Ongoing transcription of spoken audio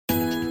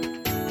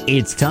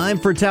It's time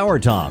for Tower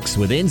Talks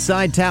with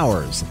Inside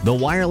Towers, the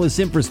wireless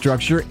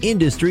infrastructure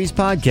industry's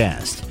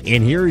podcast.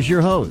 And here is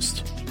your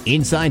host,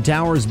 Inside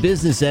Towers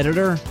business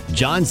editor,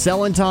 John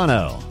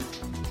Celentano.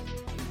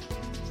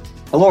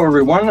 Hello,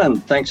 everyone,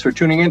 and thanks for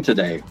tuning in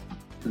today.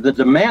 The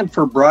demand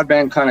for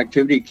broadband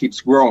connectivity keeps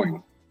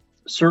growing.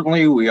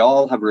 Certainly, we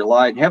all have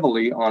relied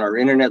heavily on our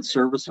internet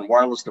service and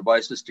wireless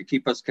devices to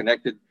keep us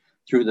connected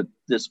through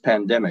this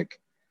pandemic.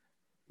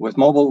 With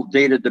mobile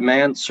data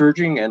demand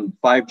surging and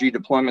 5G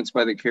deployments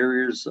by the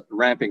carriers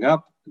ramping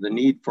up, the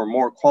need for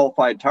more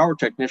qualified tower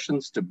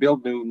technicians to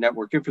build new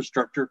network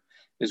infrastructure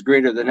is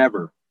greater than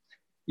ever.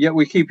 Yet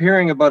we keep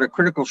hearing about a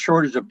critical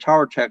shortage of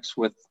tower techs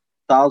with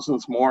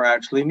thousands more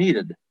actually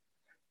needed.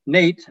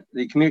 NATE,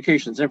 the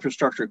Communications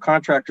Infrastructure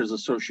Contractors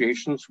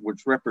Association,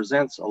 which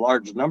represents a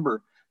large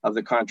number of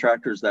the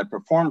contractors that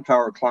perform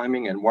tower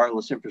climbing and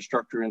wireless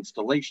infrastructure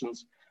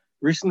installations,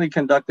 recently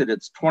conducted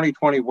its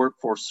 2020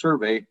 workforce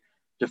survey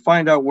to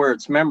find out where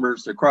its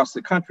members across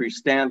the country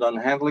stand on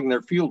handling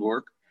their field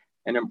work,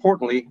 and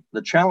importantly,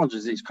 the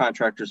challenges these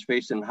contractors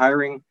face in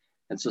hiring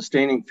and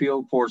sustaining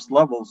field force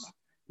levels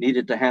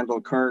needed to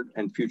handle current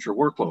and future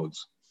workloads.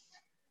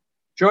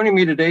 Joining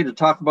me today to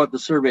talk about the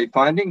survey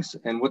findings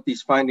and what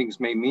these findings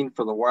may mean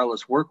for the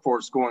wireless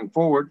workforce going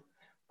forward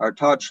are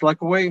Todd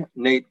Schleckaway,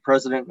 NATE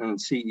President and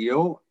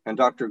CEO, and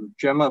Dr.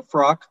 Gemma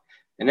Frock,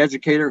 an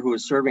educator who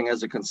is serving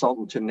as a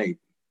consultant to NATE.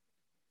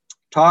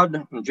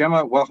 Todd and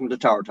Gemma, welcome to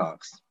Tower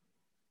Talks.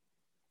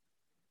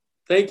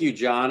 Thank you,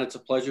 John. It's a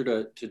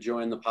pleasure to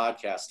join the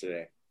podcast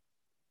today.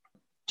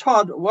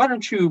 Todd, why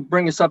don't you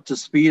bring us up to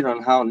speed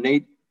on how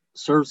NATE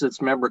serves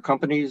its member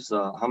companies,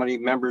 how many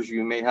members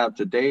you may have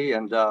today,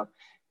 and a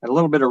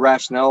little bit of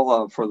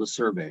rationale for the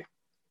survey.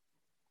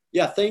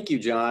 Yeah, thank you,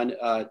 John.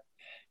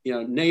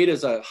 NATE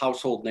is a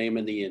household name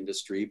in the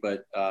industry,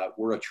 but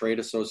we're a trade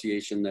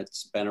association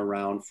that's been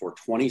around for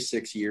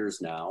 26 years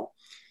now.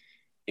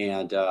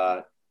 And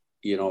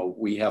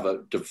we have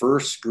a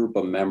diverse group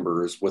of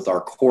members, with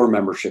our core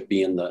membership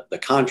being the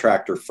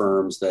contractor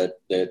firms that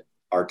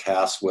are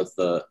tasked with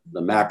the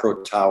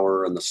macro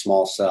tower and the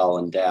small cell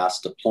and DAS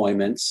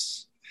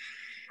deployments.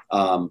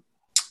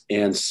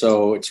 And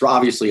so it's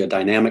obviously a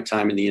dynamic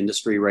time in the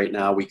industry right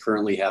now. We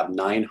currently have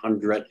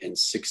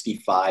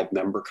 965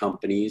 member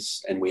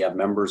companies, and we have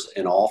members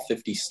in all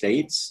 50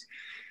 states,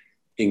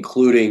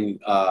 including,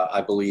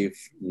 I believe,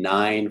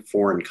 9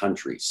 foreign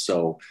countries.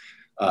 So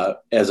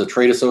as a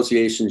trade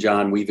association,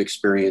 John, we've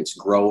experienced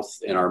growth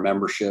in our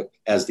membership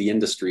as the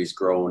industry's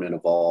grown and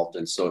evolved.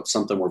 And so it's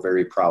something we're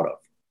very proud of.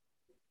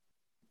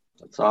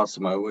 That's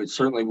awesome.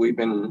 We've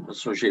been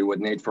associated with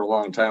NATE for a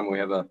long time. We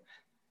have a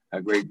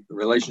great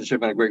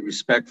relationship and a great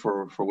respect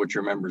for what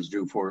your members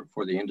do for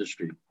the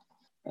industry.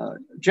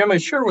 Gemma,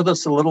 share with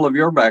us a little of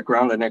your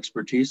background and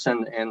expertise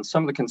and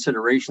some of the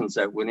considerations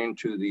that went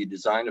into the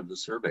design of the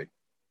survey.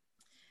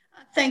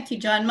 Thank you,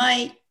 John.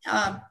 My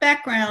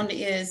background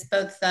is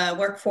both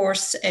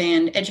workforce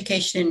and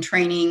education and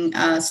training,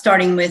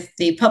 starting with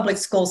the public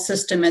school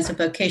system as a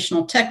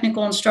vocational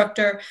technical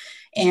instructor.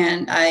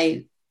 And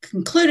I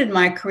concluded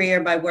my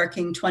career by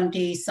working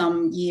 20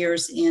 some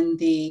years in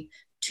the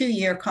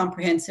 2-year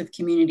comprehensive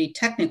community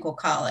technical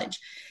college.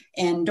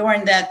 And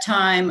during that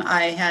time,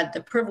 I had the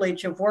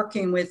privilege of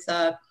working with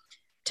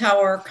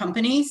tower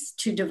companies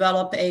to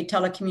develop a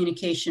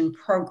telecommunication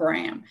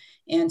program,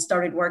 and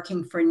started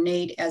working for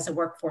NATE as a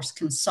workforce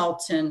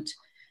consultant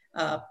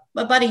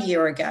about a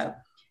year ago.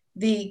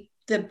 The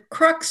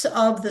crux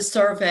of the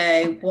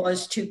survey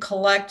was to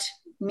collect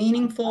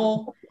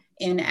meaningful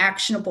and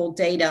actionable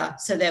data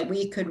so that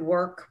we could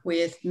work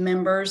with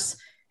members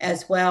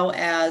as well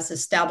as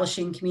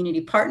establishing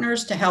community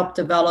partners to help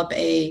develop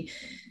a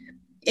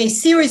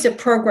series of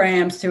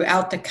programs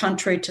throughout the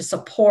country to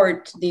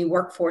support the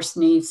workforce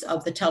needs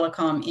of the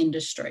telecom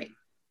industry.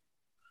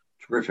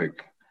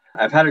 Terrific.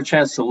 I've had a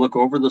chance to look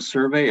over the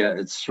survey.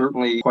 It's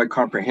certainly quite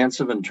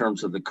comprehensive in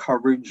terms of the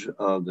coverage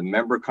of the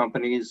member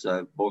companies,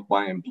 both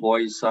by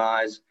employee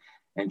size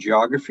and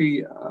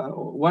geography.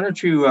 Why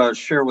don't you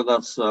share with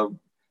us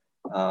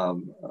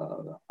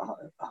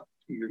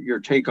your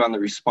take on the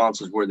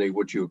responses? Were they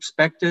what you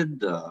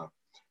expected,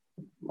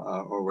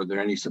 or were there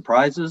any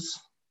surprises?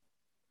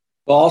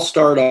 Well, I'll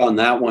start on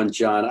that one,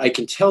 John. I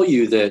can tell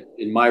you that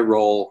in my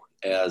role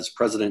as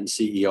president and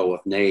CEO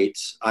of NATE,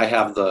 I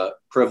have the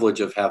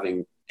privilege of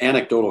having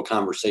anecdotal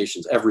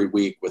conversations every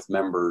week with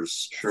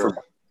members from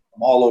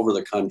all over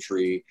the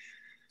country,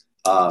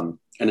 and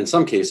in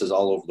some cases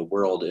all over the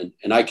world.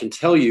 And I can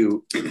tell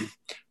you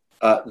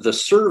the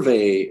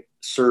survey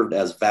served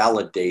as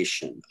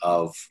validation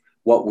of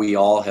what we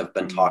all have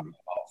been talking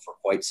about for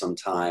quite some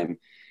time,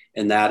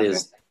 and that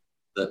is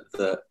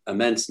the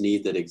immense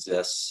need that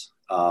exists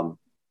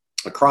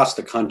across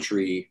the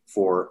country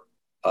for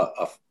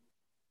a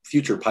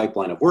future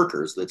pipeline of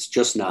workers that's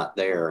just not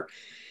there.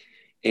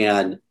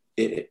 And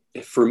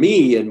for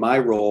me, in my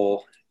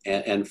role,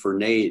 and for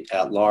NATE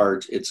at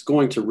large, it's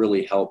going to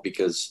really help,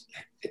 because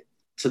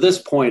to this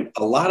point,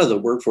 a lot of the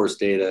workforce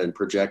data and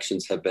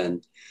projections have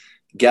been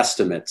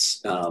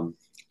guesstimates.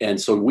 And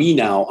so we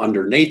now,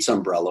 under NATE's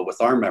umbrella with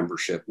our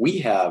membership, we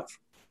have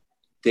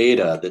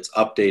data that's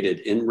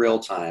updated in real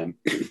time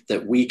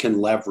that we can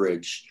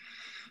leverage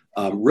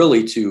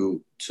really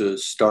to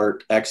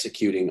start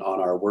executing on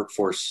our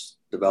workforce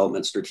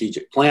development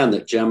strategic plan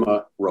that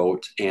Gemma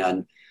wrote,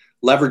 and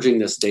leveraging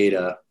this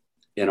data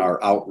in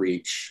our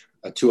outreach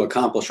to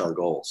accomplish our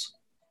goals.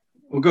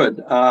 Well, good.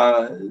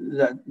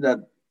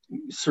 That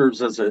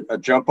serves as a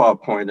jump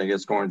off point, I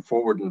guess, going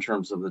forward in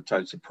terms of the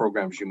types of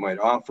programs you might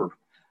offer.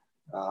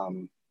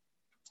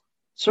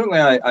 Certainly,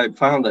 I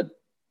found that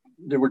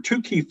there were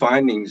two key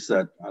findings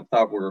that I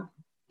thought were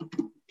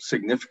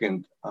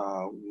significant.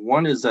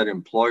 One is that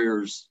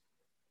employers,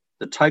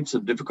 the types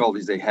of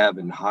difficulties they have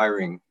in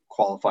hiring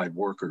qualified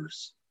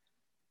workers,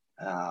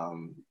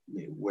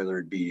 whether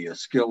it be a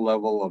skill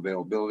level,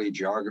 availability,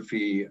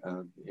 geography,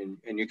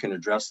 and you can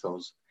address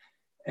those.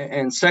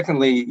 And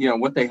secondly,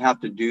 what they have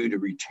to do to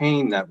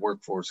retain that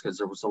workforce, because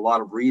there was a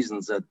lot of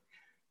reasons that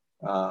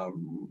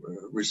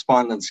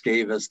respondents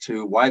gave as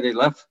to why they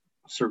left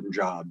certain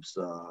jobs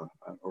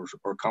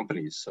or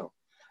companies.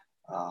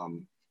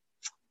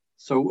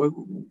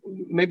 So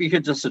maybe you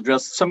could just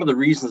address some of the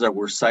reasons that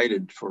were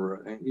cited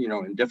for,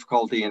 in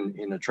difficulty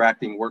in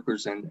attracting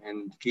workers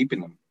and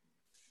keeping them.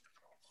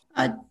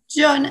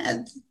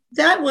 John,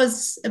 that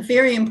was a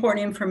very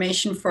important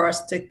information for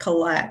us to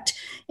collect.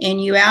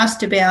 And you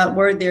asked about,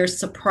 were there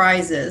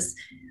surprises?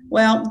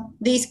 Well,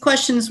 these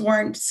questions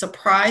weren't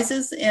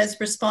surprises as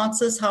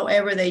responses.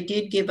 However, they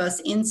did give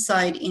us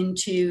insight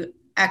into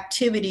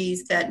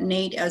activities that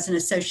NATE as an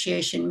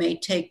association may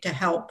take to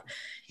help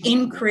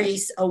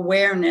increase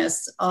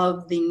awareness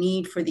of the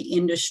need for the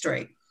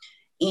industry.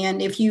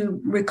 And if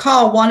you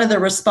recall, one of the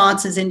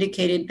responses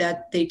indicated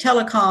that the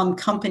telecom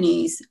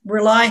companies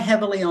rely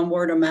heavily on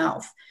word of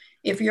mouth.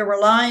 If you're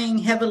relying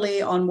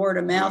heavily on word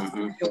of mouth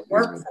for your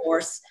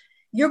workforce,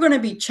 you're going to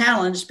be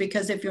challenged,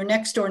 because if your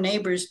next door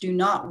neighbors do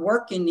not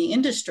work in the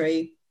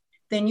industry,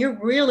 then you're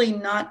really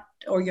not,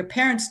 or your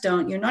parents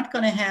don't, you're not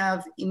going to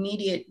have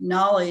immediate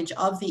knowledge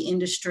of the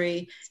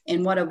industry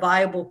and what a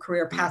viable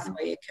career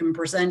pathway it can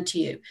present to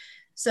you.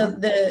 So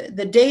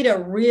the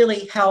data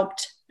really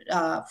helped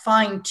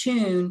fine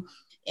tune.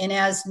 And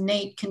as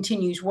NATE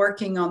continues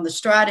working on the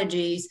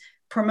strategies,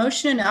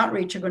 promotion and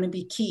outreach are going to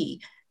be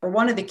key. But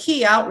one of the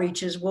key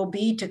outreaches will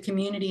be to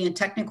community and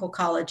technical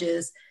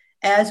colleges,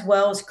 as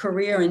well as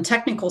career and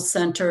technical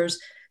centers,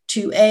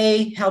 to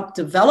help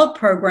develop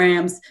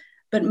programs,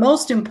 but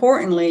most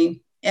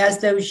importantly, as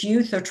those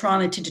youth are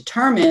trying to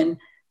determine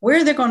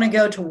where they're going to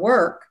go to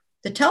work,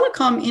 the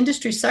telecom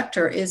industry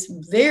sector is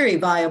very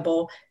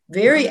viable,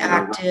 very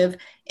active.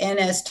 And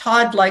as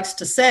Todd likes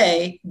to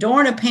say,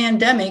 during a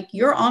pandemic,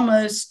 you're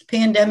almost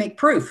pandemic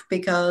proof,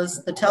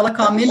 because the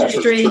telecom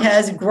industry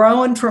has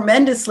grown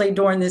tremendously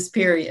during this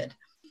period.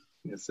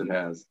 Yes, it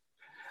has.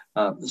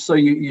 So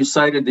you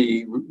cited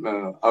the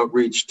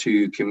outreach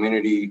to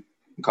community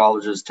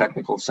colleges,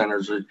 technical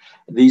centers. Are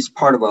these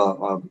part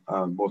of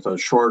both a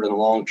short and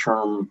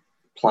long-term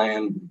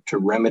plan to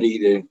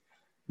remedy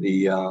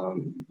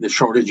the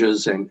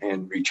shortages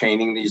and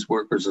retaining these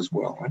workers as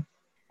well? Right?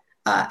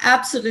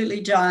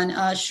 Absolutely,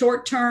 John.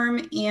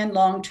 Short-term and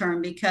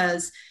long-term,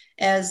 because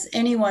as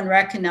anyone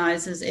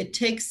recognizes, it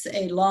takes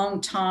a long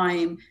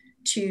time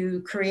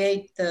to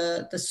create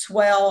the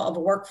swell of a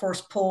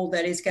workforce pool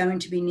that is going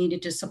to be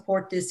needed to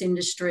support this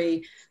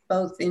industry,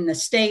 both in the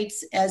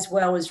states as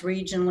well as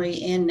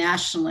regionally and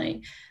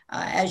nationally.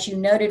 As you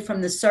noted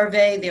from the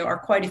survey, there are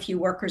quite a few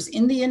workers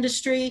in the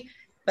industry,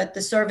 but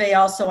the survey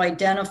also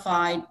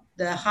identified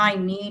the high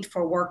need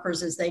for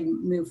workers as they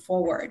move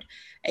forward.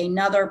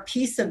 Another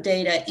piece of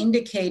data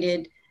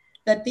indicated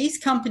that these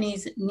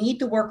companies need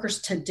the workers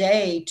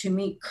today to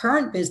meet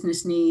current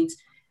business needs,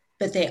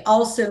 but they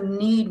also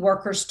need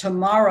workers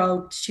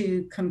tomorrow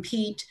to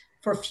compete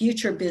for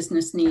future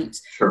business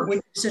needs,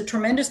 which is a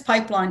tremendous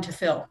pipeline to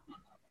fill.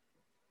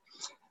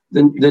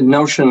 The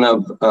notion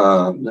of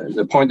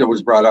the point that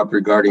was brought up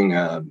regarding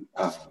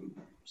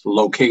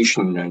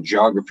location and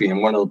geography,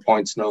 and one of the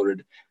points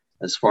noted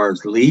as far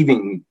as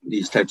leaving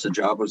these types of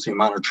jobs was the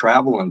amount of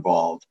travel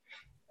involved.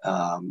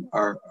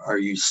 Are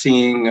you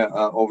seeing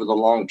over the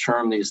long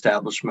term the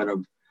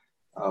establishment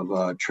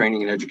of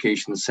training and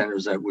education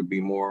centers that would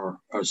be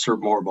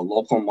serve more of a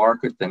local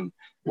market than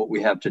what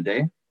we have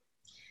today?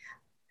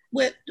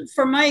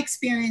 From my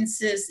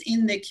experiences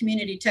in the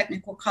community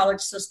technical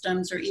college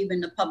systems, or even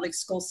the public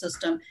school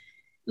system,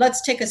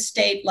 let's take a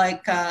state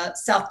like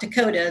South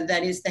Dakota,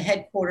 that is the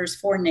headquarters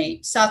for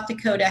NATE. South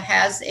Dakota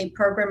has a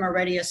program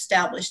already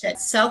established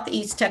at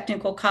Southeast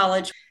Technical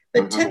College,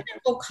 but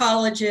technical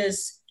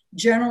colleges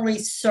generally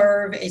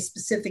serve a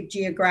specific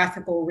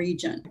geographical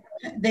region.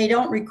 They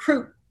don't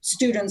recruit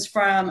students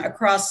from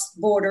across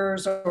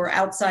borders or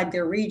outside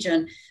their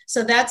region.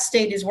 So that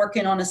state is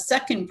working on a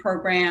second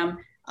program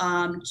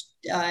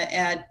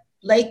at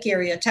Lake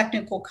Area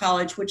Technical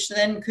College, which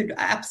then could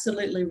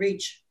absolutely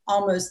reach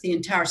almost the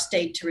entire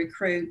state to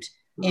recruit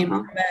and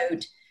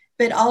promote,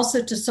 but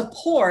also to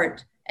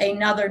support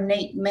another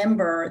NATE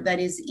member that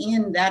is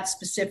in that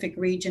specific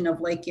region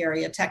of Lake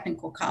Area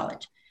Technical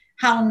College.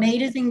 How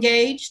NATE is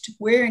engaged,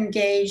 we're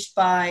engaged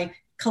by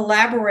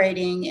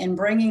collaborating and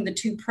bringing the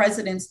two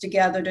presidents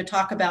together to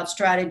talk about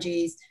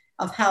strategies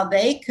of how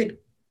they could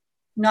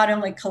not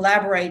only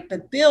collaborate,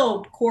 but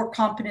build core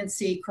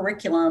competency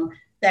curriculum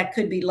that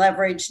could be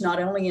leveraged not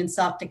only in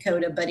South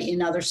Dakota, but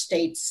in other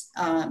states,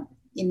 throughout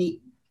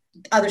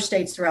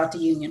the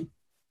union.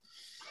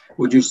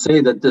 Would you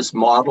say that this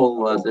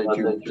model that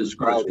you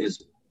described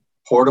is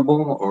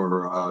portable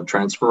or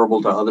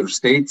transferable to other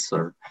states,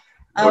 or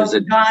is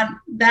it? John,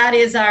 that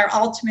is our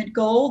ultimate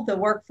goal. The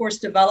Workforce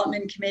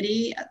Development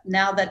Committee,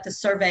 now that the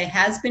survey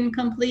has been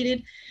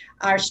completed,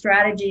 our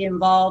strategy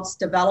involves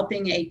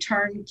developing a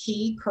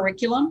turnkey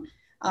curriculum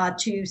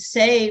to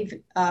save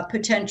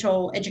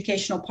potential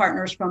educational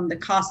partners from the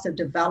cost of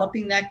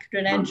developing that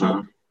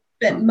credential.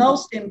 But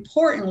most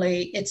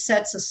importantly, it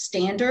sets a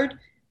standard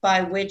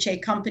by which a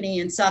company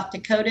in South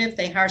Dakota, if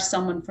they hire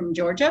someone from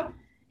Georgia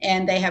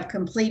and they have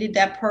completed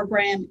that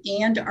program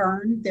and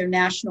earned their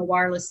National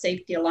Wireless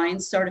Safety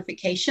Alliance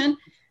certification,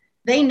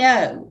 they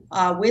know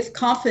with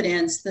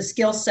confidence the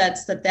skill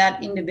sets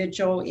that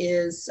individual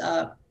is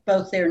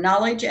both their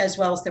knowledge as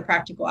well as their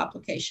practical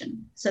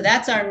application. So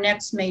that's our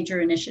next major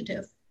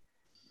initiative.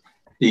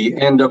 The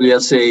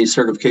NWSA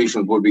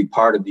certification would be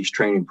part of these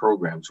training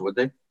programs, would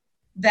they?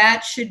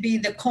 That should be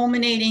the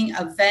culminating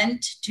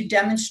event to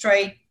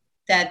demonstrate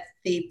that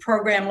the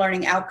program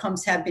learning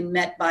outcomes have been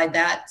met by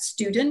that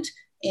student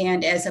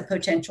and as a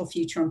potential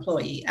future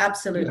employee.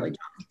 Absolutely,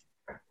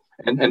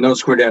 John. And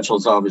those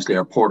credentials obviously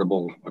are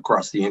portable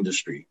across the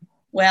industry.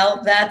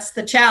 Well, that's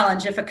the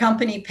challenge. If a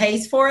company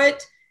pays for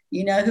it,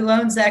 you know who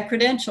owns that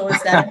credential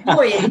is that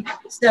employee.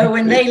 So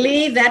when they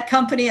leave, that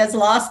company has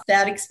lost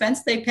that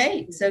expense they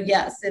paid. So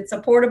yes, it's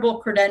a portable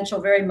credential,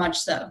 very much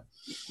so.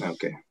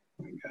 Okay,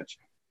 I got you.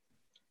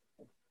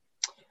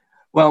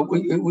 Well,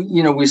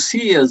 we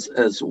see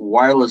as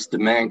wireless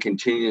demand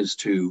continues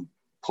to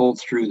pull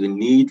through the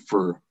need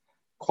for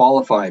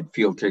qualified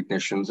field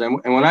technicians.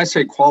 And when I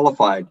say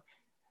qualified,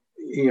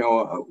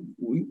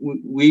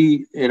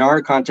 we in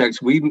our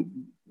context,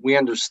 we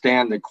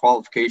understand that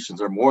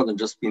qualifications are more than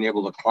just being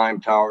able to climb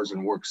towers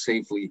and work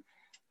safely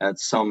at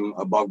some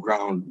above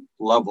ground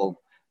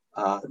level.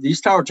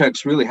 These tower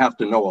techs really have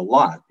to know a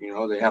lot.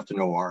 They have to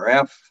know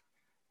RF,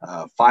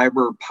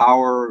 fiber,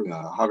 power,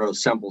 how to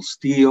assemble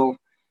steel.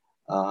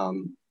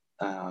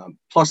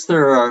 Plus,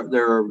 there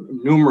are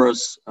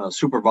numerous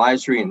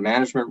supervisory and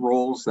management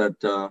roles that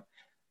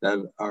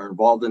are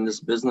involved in this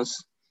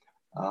business.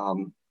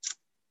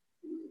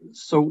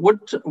 So,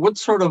 what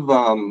sort of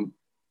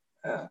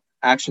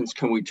actions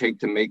can we take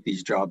to make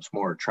these jobs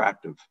more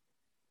attractive?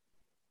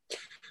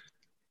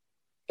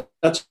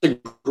 That's a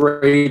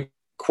great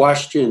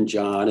question,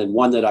 John, and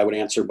one that I would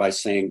answer by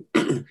saying,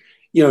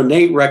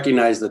 NATE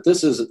recognized that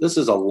this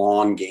is a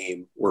long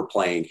game we're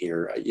playing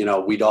here.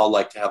 We'd all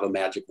like to have a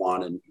magic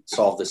wand and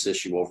solve this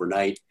issue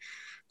overnight,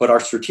 but our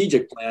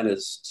strategic plan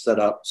is set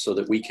up so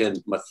that we can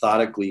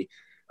methodically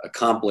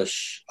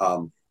accomplish,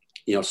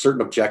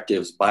 certain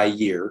objectives by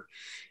year.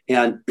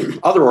 And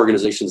other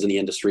organizations in the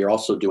industry are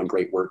also doing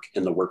great work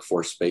in the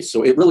workforce space.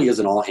 So it really is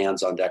an all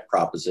hands on deck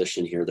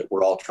proposition here that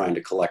we're all trying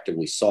to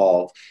collectively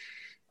solve.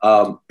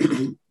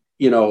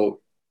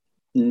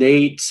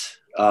 NATE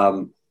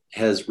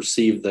has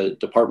received the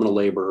Department of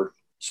Labor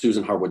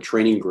Susan Harwood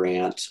training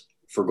grant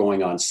for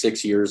going on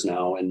 6 years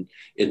now. And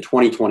in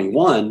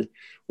 2021,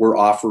 we're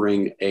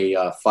offering a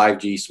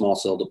 5G small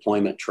cell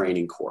deployment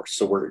training course.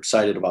 So we're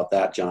excited about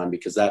that, John,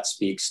 because that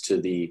speaks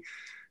to the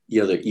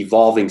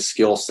evolving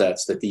skill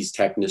sets that these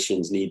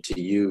technicians need to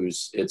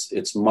use.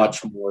 It's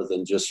much more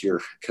than just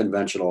your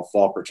conventional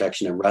fall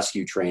protection and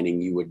rescue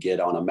training you would get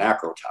on a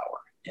macro tower.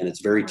 And it's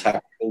very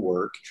technical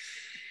work.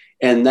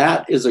 And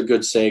that is a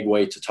good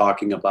segue to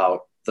talking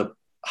about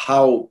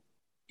how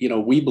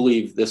we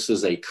believe this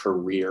is a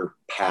career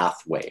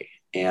pathway.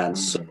 And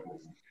so,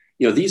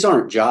 these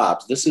aren't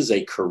jobs. This is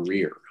a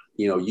career.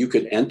 You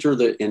could enter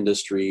the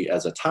industry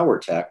as a tower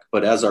tech,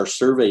 but as our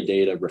survey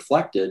data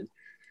reflected,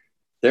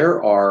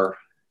 there are,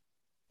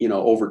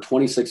 over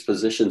 26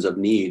 positions of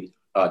need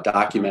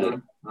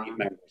documented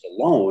members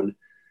alone,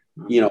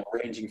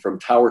 ranging from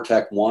Tower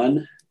Tech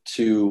 1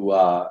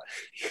 to,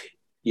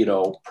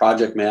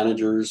 project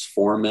managers,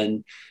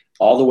 foremen,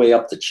 all the way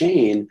up the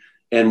chain.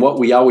 And what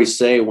we always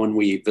say when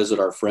we visit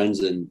our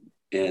friends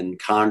in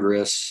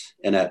Congress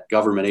and at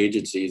government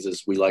agencies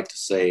is we like to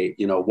say,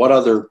 what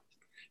other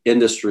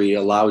industry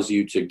allows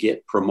you to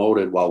get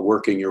promoted while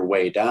working your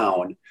way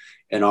down?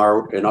 In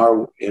our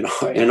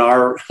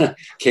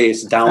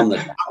case, down the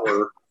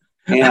tower.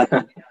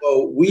 And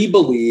so we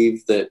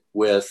believe that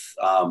with,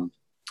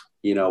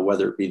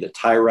 whether it be the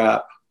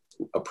TIRAP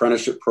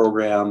apprenticeship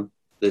program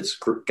that's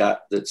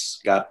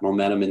got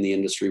momentum in the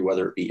industry,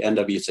 whether it be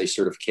NWSA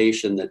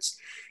certification that's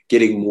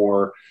getting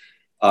more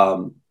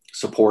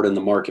support in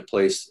the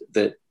marketplace,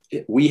 that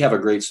we have a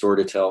great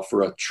story to tell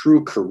for a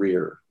true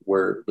career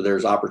where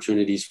there's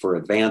opportunities for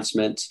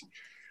advancement.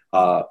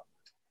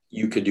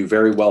 You could do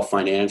very well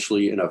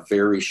financially in a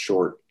very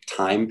short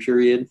time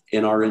period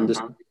in our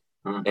industry.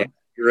 And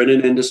You're in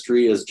an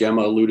industry, as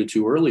Gemma alluded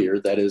to earlier,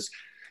 that is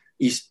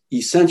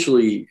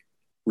essentially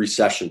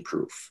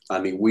recession-proof.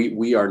 I mean,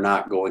 we are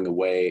not going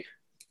away.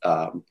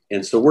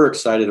 And so we're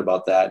excited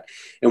about that.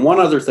 And one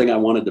other thing I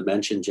wanted to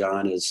mention,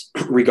 John, is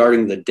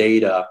regarding the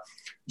data.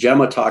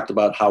 Gemma talked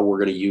about how we're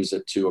going to use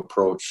it to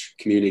approach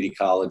community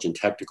college and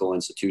technical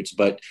institutes,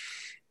 but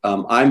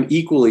I'm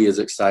equally as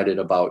excited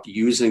about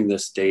using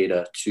this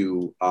data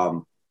to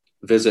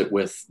visit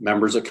with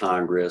members of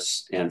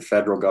Congress and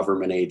federal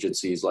government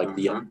agencies like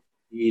the NRC,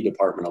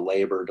 Department of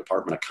Labor,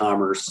 Department of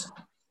Commerce,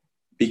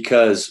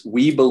 because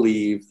we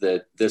believe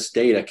that this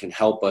data can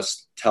help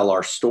us tell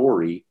our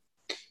story,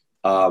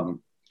 and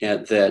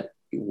that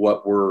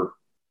what we're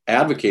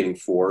advocating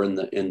for in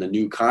the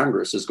new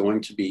Congress is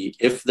going to be,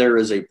 if there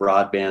is a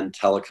broadband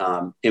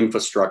telecom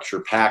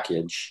infrastructure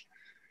package,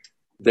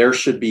 there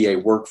should be a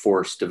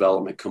workforce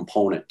development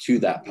component to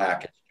that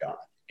package, John.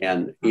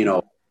 And, you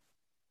know,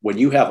 when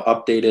you have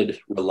updated,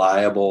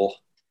 reliable,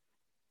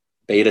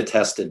 beta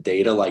tested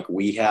data like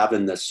we have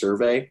in this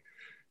survey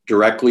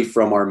directly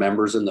from our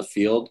members in the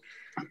field,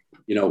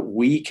 you know,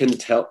 we can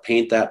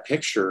paint that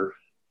picture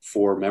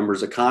for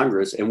members of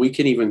Congress, and we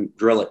can even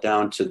drill it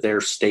down to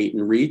their state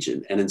and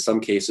region. And in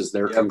some cases,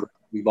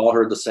 we've all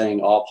heard the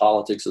saying, all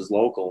politics is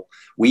local.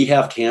 We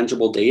have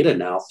tangible data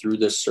now through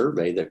this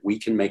survey that we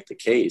can make the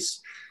case.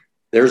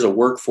 There's a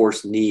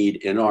workforce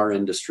need in our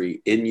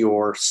industry, in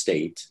your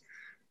state.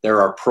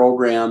 There are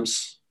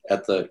programs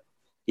at the,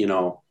 you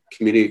know,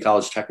 community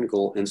college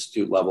technical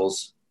institute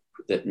levels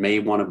that may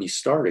want to be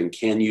starting.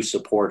 Can you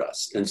support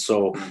us? And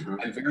so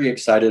I'm very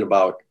excited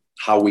about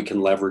how we can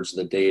leverage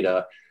the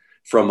data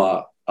from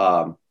a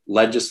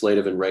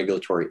legislative and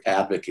regulatory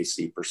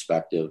advocacy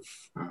perspective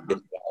as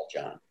well,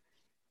 John.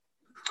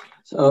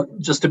 So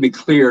just to be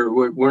clear,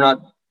 we're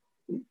not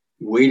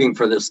waiting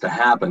for this to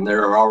happen.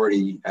 There are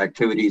already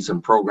activities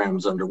and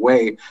programs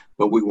underway,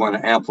 but we want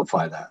to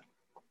amplify that.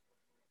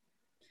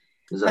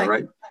 Is that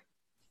right?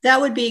 That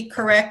would be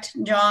correct,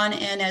 John.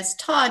 And as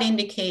Todd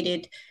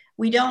indicated,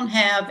 we don't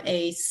have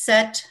a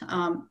set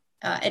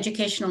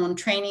educational and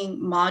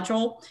training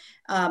model.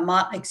 The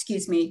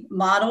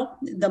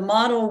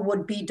model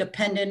would be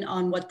dependent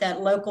on what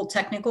that local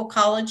technical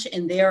college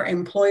and their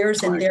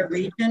employers in their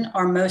region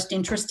are most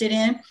interested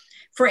in.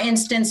 For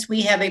instance,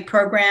 we have a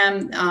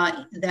program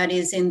that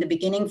is in the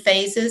beginning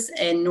phases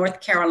in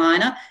North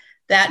Carolina.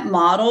 That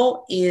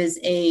model is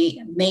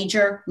a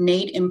major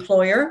NATE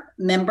employer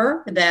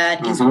member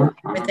that is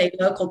working with a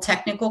local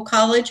technical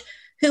college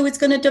who is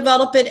going to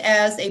develop it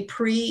as a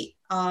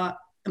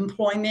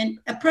pre-employment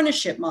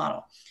apprenticeship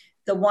model.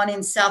 The one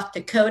in South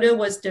Dakota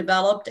was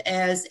developed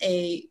as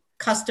a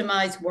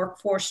customized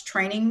workforce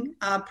training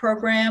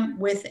program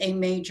with a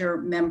major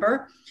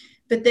member.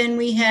 But then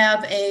we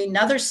have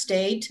another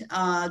state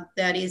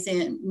that is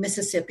in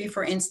Mississippi,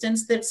 for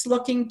instance, that's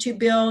looking to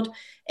build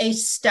a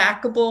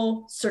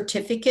stackable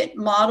certificate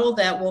model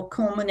that will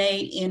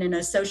culminate in an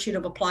Associate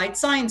of Applied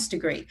Science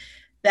degree.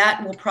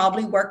 That will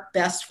probably work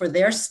best for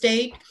their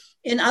state.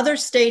 And other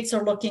states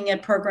are looking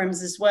at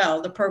programs as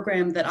well. The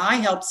program that I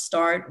helped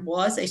start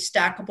was a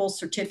stackable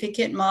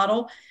certificate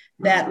model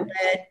that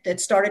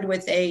started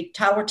with a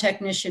tower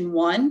technician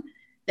 1.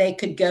 They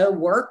could go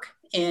work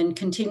and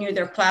continue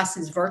their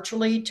classes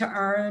virtually to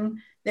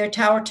earn their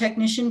tower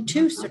technician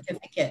 2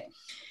 certificate.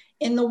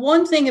 And the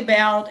one thing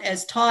about,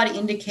 as Todd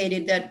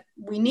indicated, that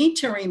we need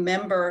to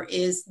remember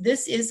is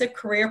this is a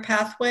career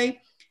pathway,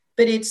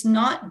 but it's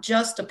not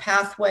just a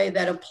pathway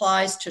that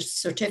applies to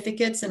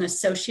certificates and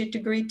associate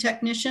degree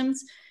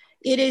technicians.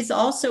 It is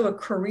also a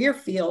career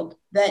field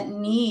that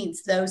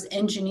needs those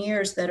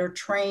engineers that are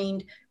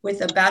trained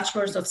with a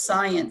bachelor's of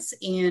science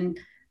in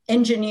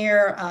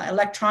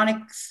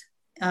electronics,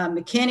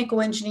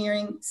 mechanical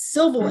engineering,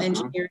 civil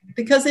engineering,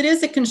 because it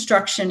is a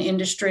construction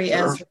industry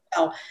as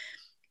well.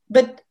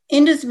 But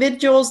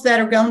individuals that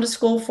are going to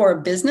school for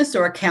a business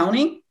or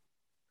accounting,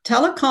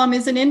 telecom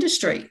is an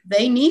industry.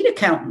 They need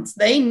accountants.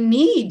 They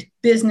need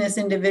business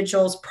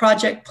individuals,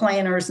 project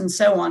planners, and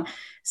so on.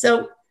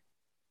 So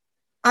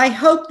I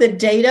hope the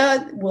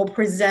data will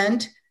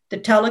present the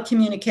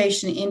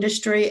telecommunication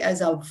industry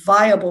as a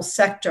viable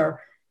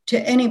sector to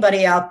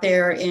anybody out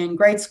there in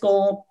grade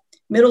school,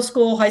 middle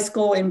school, high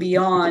school, and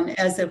beyond,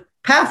 as a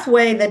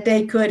pathway that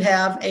they could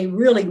have a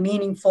really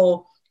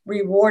meaningful,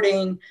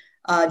 rewarding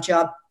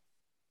job.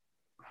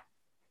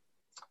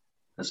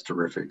 That's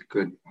terrific.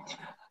 Good.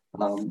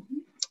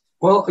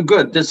 Well,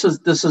 good. This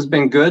has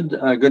been good.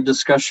 Good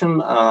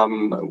discussion.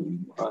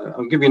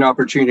 I'll give you an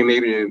opportunity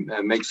maybe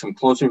to make some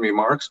closing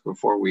remarks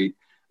before we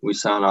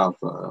sign off.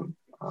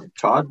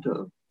 Todd,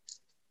 go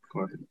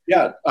ahead.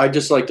 Yeah, I'd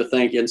just like to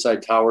thank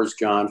Inside Towers,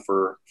 John,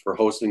 for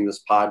hosting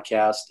this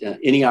podcast.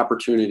 Any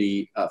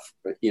opportunity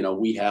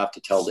we have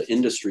to tell the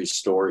industry's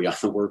story on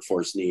the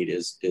workforce need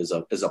is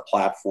a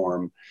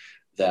platform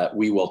that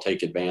we will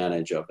take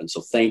advantage of. And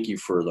so thank you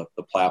for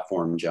the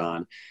platform,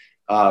 John.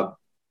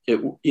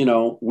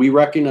 We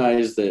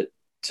recognize that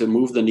to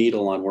move the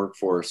needle on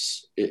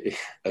workforce,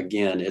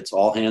 it's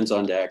all hands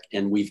on deck,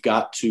 and we've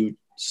got to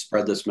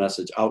spread this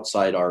message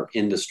outside our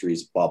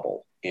industry's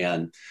bubble.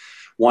 And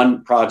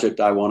One project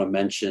I want to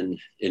mention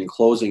in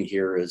closing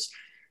here is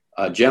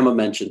Gemma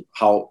mentioned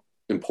how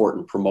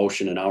important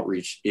promotion and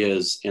outreach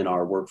is in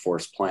our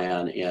workforce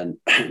plan. And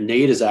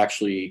Nate is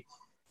actually,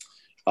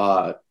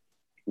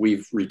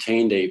 we've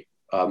retained a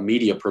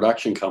media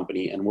production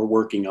company, and we're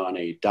working on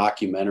a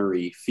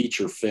documentary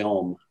feature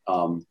film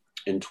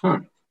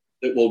that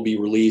will be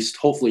released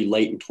hopefully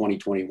late in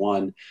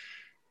 2021.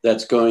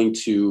 That's going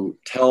to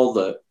tell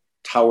the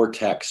Tower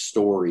Tech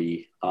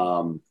story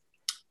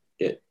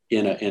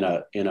in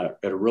a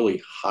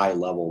really high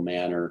level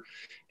manner,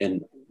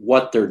 and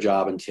what their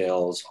job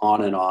entails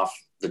on and off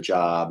the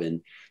job.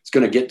 And it's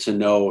going to get to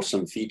know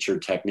some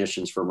featured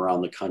technicians from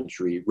around the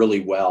country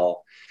really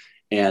well,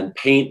 and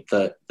paint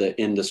the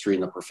industry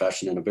and the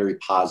profession in a very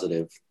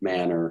positive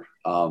manner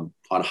on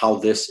how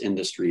this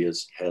industry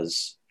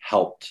has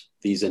helped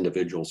these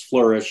individuals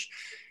flourish.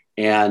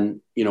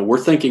 And, we're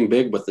thinking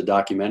big with the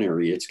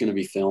documentary. It's going to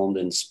be filmed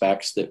in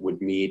specs that would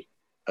meet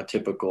a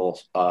typical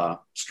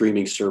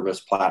streaming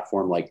service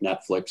platform like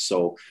Netflix.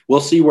 So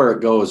we'll see where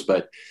it goes,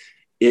 but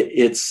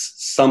it's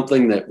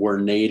something that where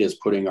Nate is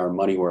putting our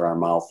money where our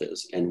mouth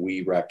is. And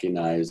we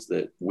recognize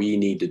that we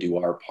need to do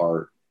our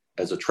part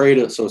as a trade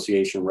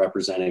association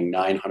representing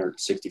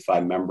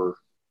 965 member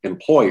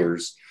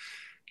employers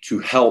to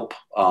help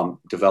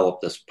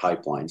develop this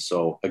pipeline.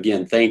 So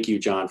again, thank you,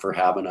 John, for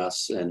having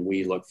us. And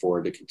we look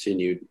forward to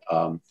continued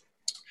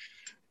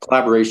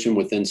collaboration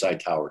with Inside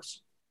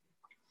Towers.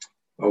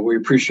 Well, we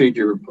appreciate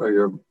your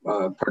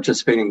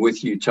participating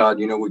with you, Todd.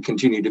 We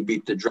continue to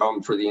beat the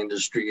drum for the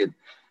industry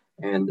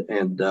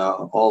and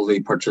all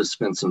the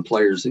participants and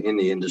players in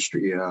the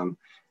industry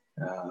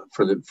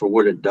for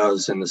what it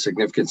does and the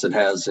significance it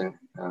has in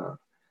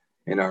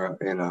our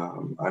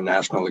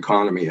national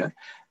economy.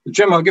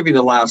 Jim, I'll give you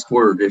the last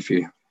word if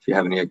you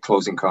have any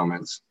closing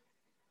comments.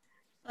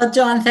 Well,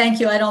 John, thank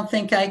you. I don't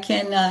think I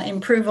can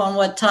improve on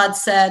what Todd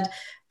said,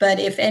 but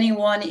if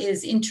anyone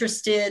is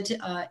interested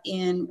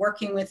in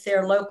working with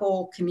their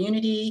local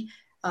community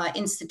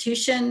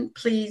institution,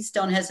 please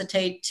don't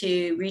hesitate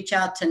to reach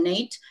out to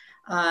Nate.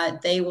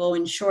 They will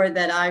ensure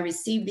that I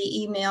receive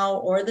the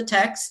email or the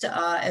text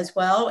as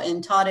well.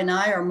 And Todd and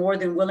I are more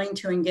than willing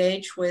to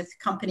engage with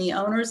company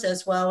owners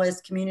as well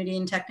as community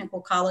and technical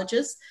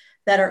colleges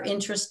that are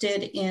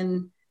interested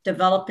in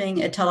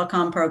developing a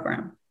telecom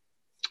program.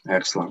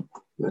 Excellent.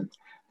 Good.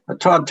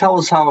 Todd, tell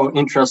us how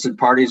interested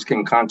parties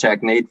can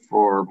contact Nate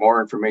for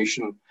more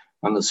information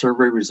on the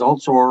survey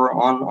results or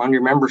on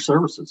your member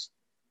services.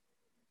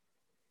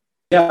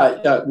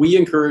 Yeah, we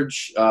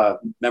encourage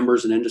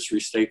members and industry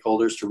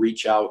stakeholders to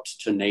reach out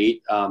to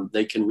Nate.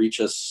 They can reach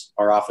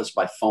our office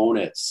by phone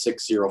at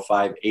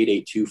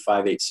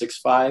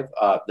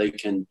 605-882-5865. They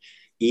can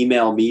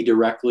email me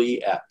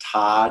directly at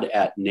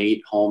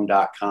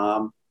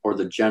todd@natehome.com or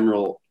the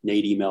general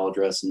Nate email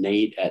address,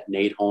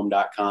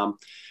 nate@natehome.com.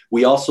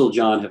 We also,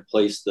 John, have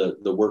placed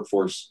the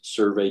workforce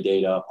survey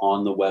data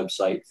on the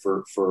website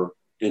for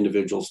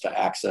individuals to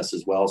access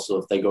as well. So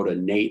if they go to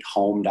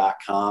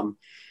natehome.com,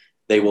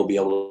 they will be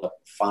able to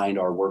find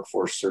our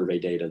workforce survey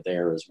data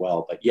there as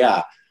well. But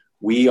yeah,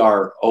 we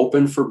are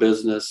open for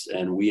business,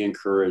 and we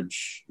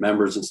encourage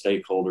members and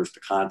stakeholders to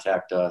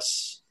contact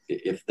us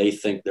if they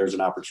think there's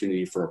an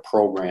opportunity for a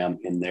program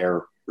in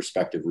their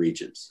respective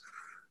regions.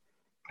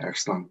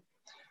 Excellent.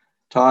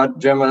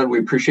 Todd, Gemma, we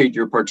appreciate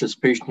your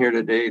participation here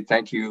today.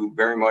 Thank you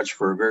very much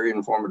for a very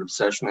informative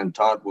session. And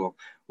Todd, we'll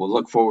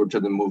look forward to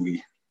the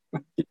movie.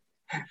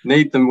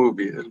 Nate, the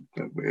movie,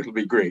 it'll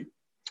be great.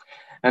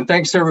 And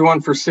thanks to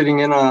everyone for sitting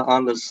in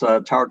on this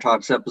Tower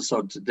Talks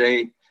episode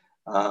today.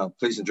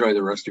 Please enjoy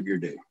the rest of your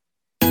day.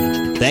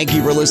 Thank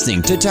you for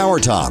listening to Tower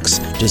Talks.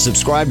 To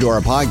subscribe to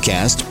our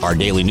podcast, our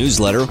daily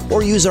newsletter,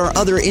 or use our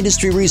other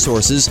industry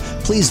resources,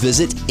 please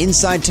visit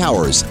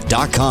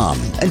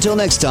InsideTowers.com. Until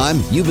next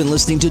time, you've been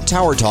listening to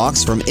Tower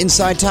Talks from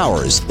Inside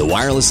Towers, the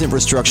Wireless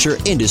Infrastructure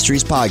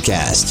Industries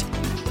Podcast.